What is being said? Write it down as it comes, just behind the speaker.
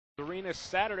Arena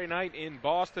Saturday night in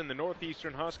Boston. The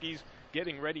Northeastern Huskies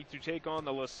getting ready to take on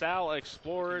the LaSalle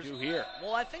Explorers. Here.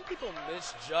 Well, I think people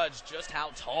misjudge just how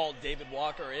tall David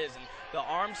Walker is and the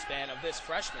arm span of this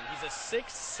freshman. He's a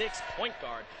 6'6" point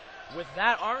guard. With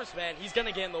that arm span, he's going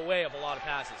to get in the way of a lot of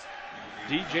passes.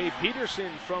 DJ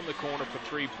Peterson from the corner for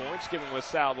 3 points, giving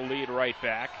LaSalle the lead right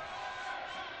back.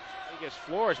 I guess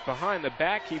Flores behind the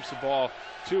back keeps the ball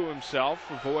to himself,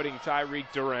 avoiding Tyreek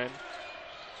Duren.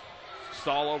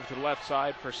 Stahl over to the left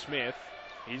side for Smith.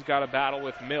 He's got a battle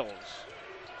with Mills.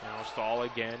 Now Stahl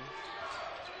again.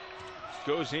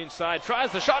 Goes inside,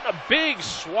 tries the shot, and a big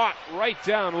swat right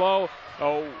down low.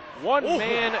 A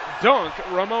one-man dunk.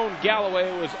 Ramon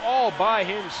Galloway was all by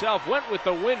himself. Went with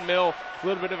the windmill. A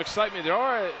little bit of excitement there. All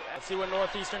right. Let's see what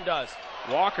Northeastern does.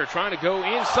 Walker trying to go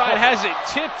inside, has it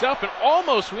tipped up and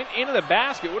almost went into the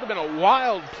basket. Would have been a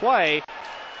wild play,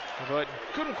 but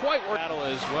couldn't quite work battle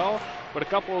as well. But a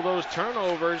couple of those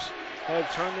turnovers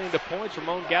have turned into points.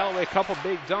 Ramon Galloway, a couple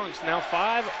big dunks. Now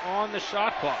 5 on the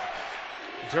shot clock.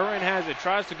 Duren has it,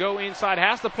 tries to go inside,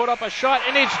 has to put up a shot,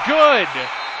 and it's good.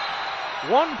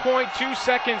 1.2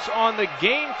 seconds on the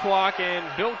game clock, and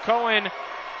Bill Cohen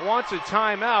wants a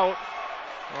timeout,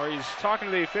 or he's talking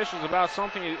to the officials about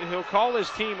something. He'll call his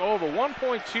team over.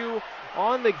 1.2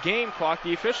 on the game clock.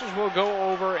 The officials will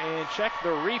go over and check the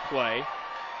replay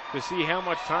to see how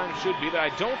much time should be.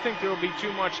 I don't think there will be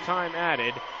too much time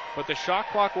added, but the shot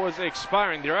clock was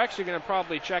expiring. They're actually going to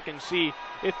probably check and see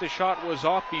if the shot was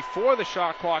off before the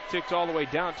shot clock ticked all the way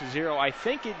down to 0. I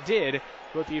think it did,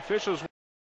 but the officials